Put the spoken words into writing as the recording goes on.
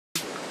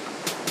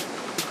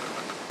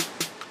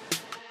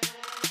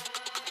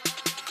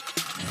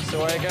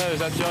That's the way it goes.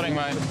 That's yachting,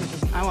 mate.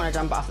 I want to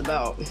jump off the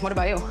boat. What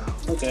about you?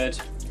 All good.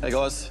 Hey,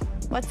 guys.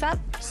 What's up?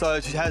 So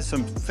she has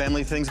some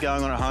family things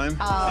going on at home.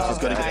 Oh, and she's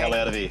got to get the hell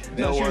out of here.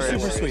 No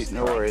worries. Super sweet.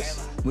 No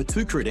worries. We're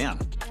 2 crew down.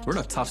 We're in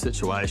a tough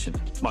situation.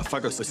 My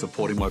focus is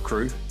supporting my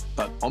crew,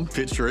 but I'm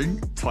picturing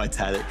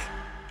Titanic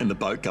and the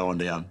boat going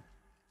down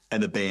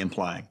and the band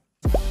playing.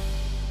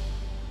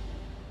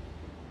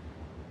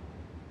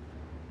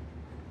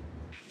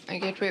 I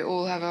get we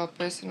all have our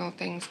personal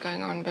things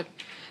going on, but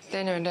at the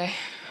end of the day,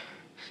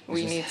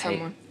 we need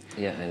someone.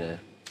 Yeah, I know.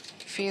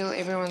 I feel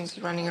everyone's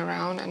running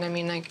around, and I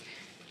mean,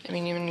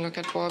 even look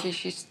at Barbie,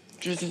 she's...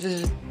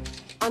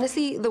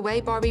 Honestly, the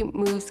way Barbie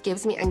moves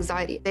gives me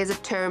anxiety. There's a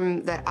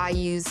term that I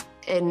use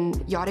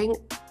in yachting.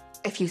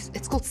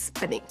 It's called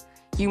spinning.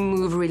 You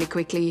move really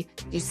quickly.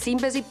 You seem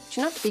busy, but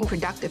you're not being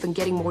productive and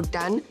getting more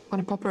done. I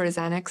want to pop her a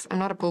Xanax. I'm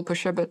not a bull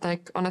pusher, but,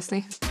 like,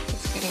 honestly,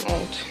 it's getting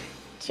old.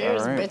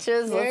 Cheers,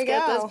 bitches. Let's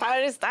get this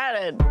party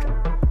started.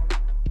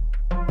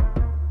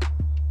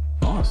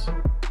 Nice.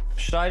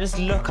 Should I just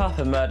look up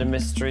a murder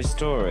mystery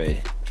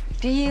story?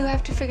 Do you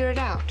have to figure it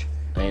out?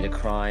 I need a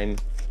crime.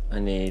 I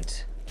need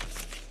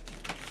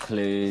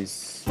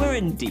clues. We're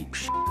in deep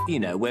You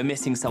know, we're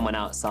missing someone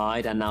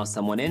outside and now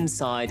someone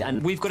inside,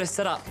 and we've got to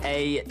set up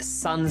a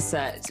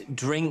sunset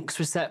drinks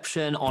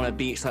reception on a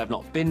beach that I've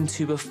not been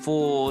to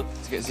before.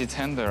 To get the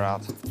tender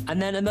out.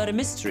 And then a murder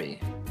mystery.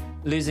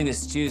 Losing a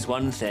stew's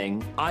one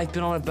thing. I've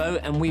been on a boat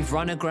and we've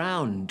run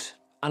aground,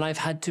 and I've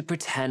had to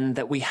pretend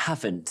that we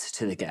haven't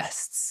to the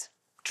guests.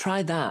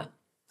 Try that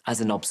as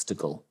an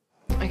obstacle.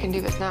 I can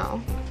do this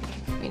now,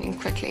 meaning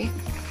quickly,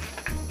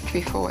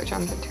 before I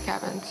jump into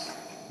cabins.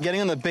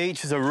 Getting on the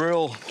beach is a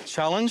real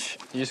challenge.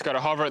 You just got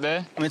to hover it there.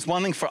 I mean, it's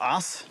one thing for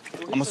us.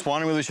 I'm just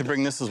wondering whether we should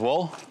bring this as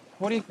well.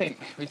 What do you think?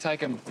 We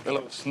take a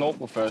little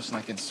snorkel first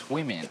and they can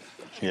swim in.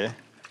 Yeah,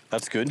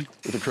 that's good.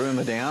 With the crew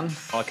member down,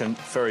 I can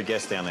ferry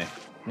guests down there.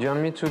 Do you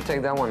want me to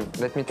take that one?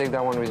 Let me take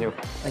that one with you.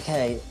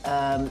 Okay,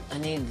 I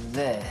need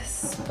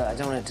this, but I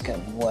don't want it to get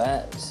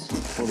wet.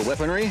 For the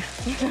weaponry.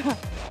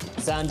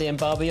 Sandy and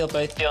Barbie, you'll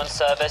both be on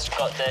service.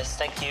 Got this,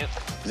 thank you.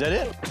 Is that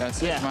it?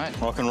 That's it, mate.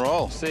 Rock and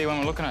roll. See you when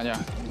we're looking at you.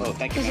 Well,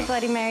 thank you, Here's your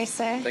Bloody Mary,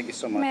 sir. Thank you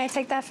so much. May I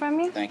take that from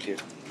you? Thank you.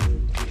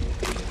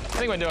 I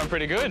think we're doing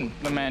pretty good.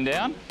 The man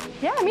down.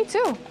 Yeah, me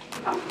too.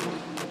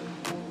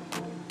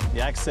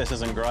 The access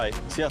isn't great.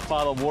 See how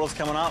far the water's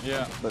coming up?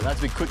 Yeah. But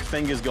that's with quick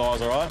fingers,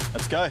 guys, all right?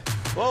 Let's go.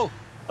 Whoa.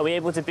 Are we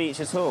able to beach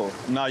at all?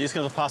 No, you're just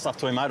going to pass up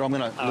to him, mate, or I'm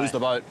going to lose the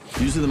boat.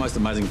 Usually the most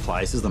amazing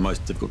place is the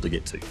most difficult to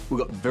get to. We've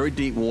got very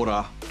deep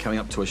water coming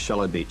up to a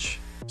shallow beach.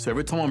 So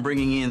every time I'm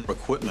bringing in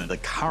equipment, the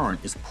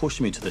current is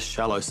pushing me to the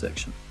shallow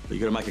section. But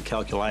you've got to make a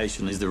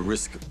calculation. Is the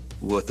risk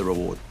worth the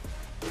reward?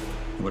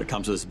 And when it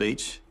comes to this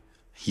beach,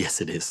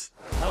 yes, it is.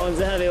 That one's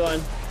a heavy one.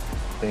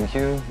 Thank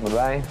you.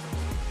 Bye-bye.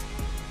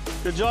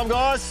 Good job,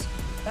 guys.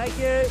 Thank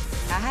you.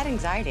 I had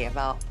anxiety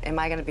about, am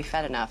I going to be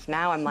fed enough?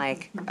 Now I'm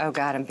like, oh,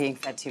 God, I'm being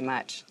fed too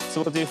much.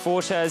 So we'll do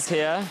 4 chairs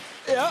here.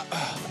 Yeah.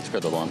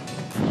 Spread the line.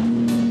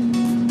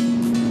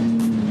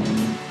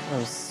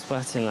 I'm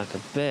sweating like a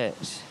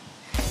bitch.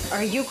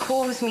 Are you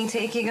cool with me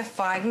taking a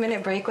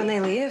 5-minute break when they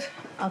leave?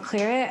 I'll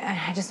clear it.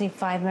 I just need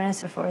 5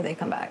 minutes before they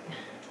come back.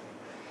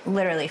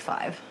 Literally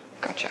 5.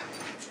 Gotcha.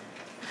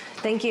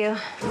 Thank you.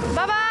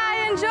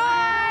 Bye-bye, enjoy!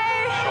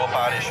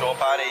 Shore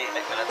party, 8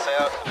 minutes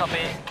out.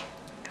 Copy.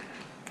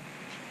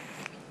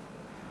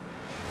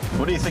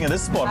 What do you think of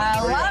this spot?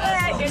 I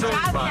love it. Good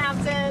job,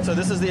 Captain. So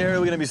this is the area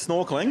we're going to be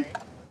snorkeling.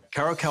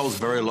 Caracal is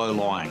very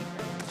low-lying.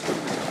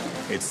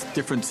 It's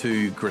different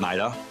to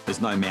Grenada.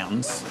 There's no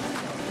mountains.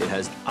 It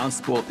has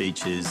unspoilt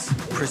beaches,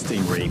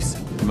 pristine reefs,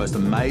 the most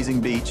amazing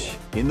beach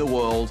in the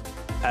world.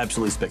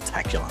 Absolutely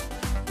spectacular.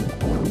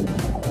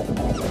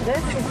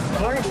 This is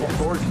gorgeous.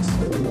 Gorgeous.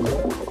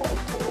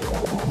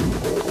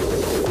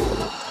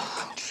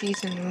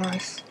 Cheese and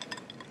rice.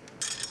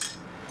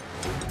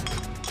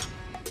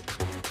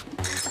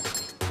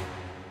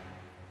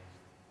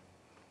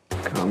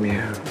 Come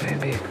here,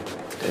 baby.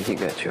 Let me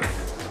get you.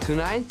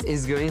 Tonight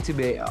is going to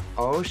be an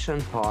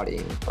ocean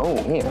party. Oh,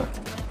 yeah.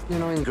 You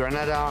know, in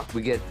Grenada,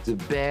 we get the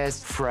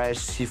best fresh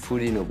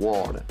seafood in the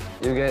world.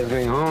 You guys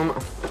going home?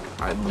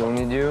 I don't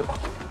need you.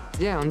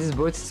 Yeah, on this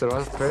boat, it's a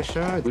lot of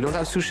pressure. We don't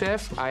have sous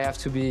chef. I have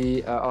to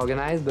be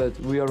organized, but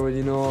we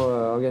already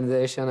know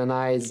organization and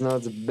it's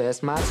not the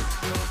best match.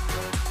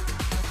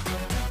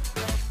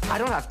 I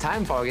don't have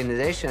time for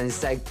organization.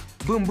 It's like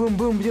boom, boom,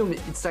 boom, boom.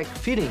 It's like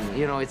feeling,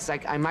 you know, it's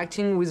like I'm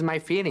acting with my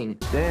feeling.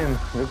 Damn,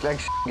 look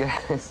like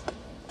guys.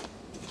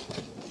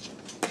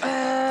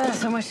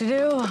 So much to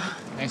do. I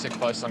think it's the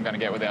closest I'm going to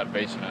get without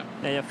beaching it.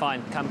 Yeah, you're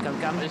fine. Come. I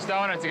just don't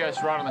want it to go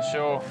right on the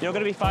shore. You're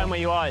going to be fine where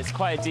you are. It's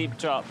quite a deep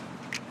drop.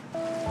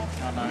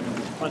 Oh, no.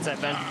 One sec,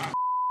 Ben.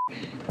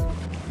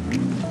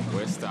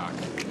 We're stuck.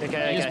 Okay,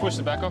 Can you just push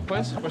the back off,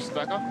 please? Push the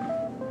back off.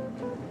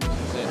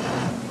 That's it.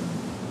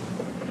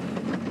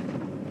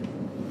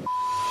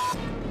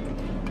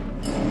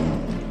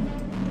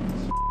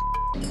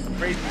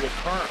 Crazy, the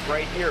current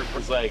right here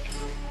was like...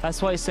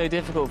 That's why it's so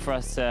difficult for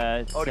us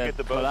to get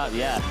the boat pull up,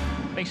 yeah.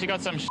 I think she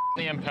got some in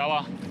the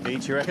impeller.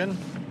 Beach, you reckon?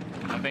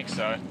 I think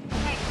so.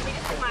 Hey, can we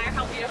just admire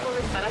how beautiful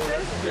this setup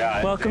is?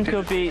 Yeah. Welcome to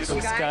a beach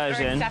You guys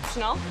are excursion.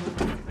 exceptional.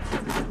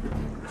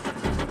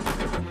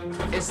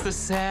 It's the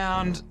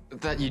sound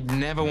that you'd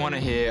never want to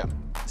hear.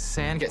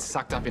 Sand gets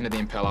sucked up into the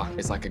impeller.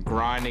 It's like a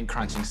grinding,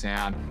 crunching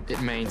sound. It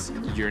means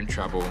you're in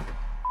trouble.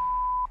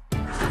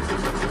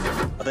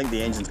 I think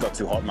the engine's got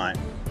too hot, mate.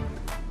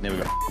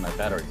 Never got no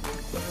battery.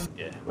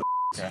 Yeah.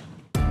 Okay.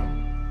 The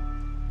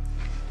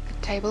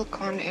table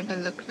can't ever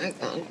look like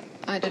that.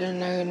 I didn't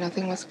know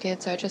nothing was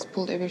cleared, so I just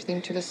pulled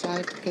everything to the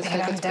side because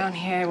Get them down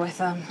here with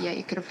them. Yeah,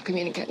 you could have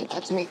communicated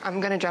that to me. I'm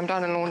gonna jump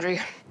down in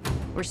laundry.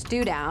 We're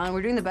stew down.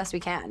 We're doing the best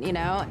we can, you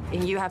know?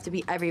 And you have to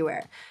be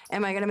everywhere.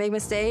 Am I gonna make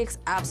mistakes?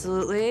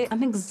 Absolutely.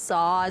 I'm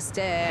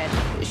exhausted.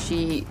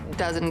 She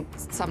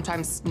doesn't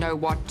sometimes know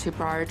what to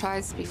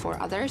prioritize before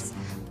others.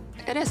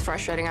 It is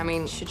frustrating. I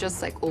mean, she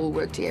just like all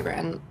work together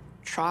and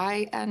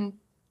try and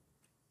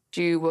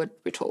do what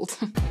we're told.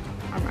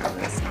 I'm over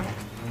this now.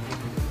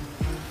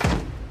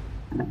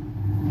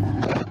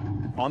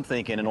 I'm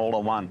thinking an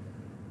all-in-one.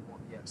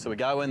 So we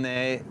go in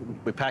there,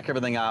 we pack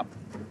everything up.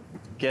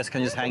 Guests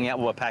can just hang out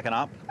while we're packing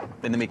up.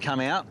 Then we come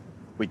out,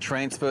 we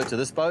transfer to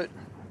this boat,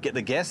 get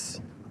the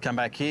guests, come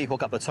back here,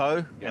 hook up the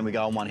tow, and we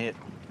go on one hit.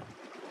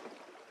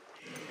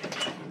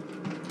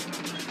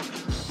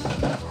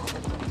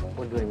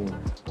 What do I mean?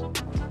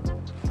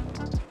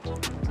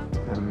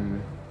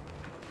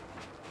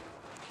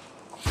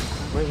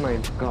 Where's my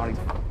garlic?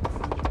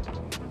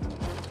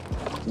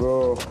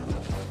 Bro.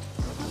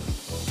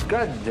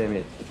 God damn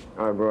it.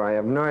 Oh, bro, I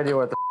have no idea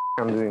what the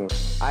I'm doing.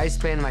 I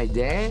spend my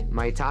day,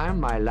 my time,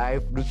 my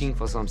life looking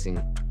for something.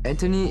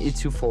 Anthony,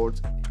 it's your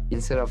fault.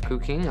 Instead of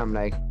cooking, I'm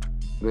like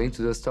going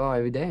to the store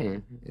every day.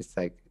 It's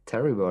like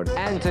terrible.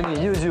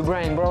 Anthony, use your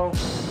brain, bro.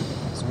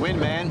 It's wind,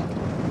 man.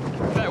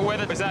 That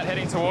weather, is that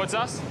heading towards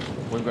us?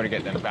 We've got to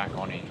get them back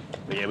on in.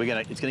 But yeah,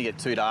 it's gonna get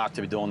too dark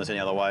to be doing this any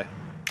other way.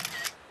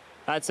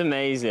 That's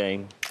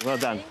amazing. Well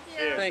done.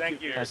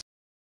 Thank you.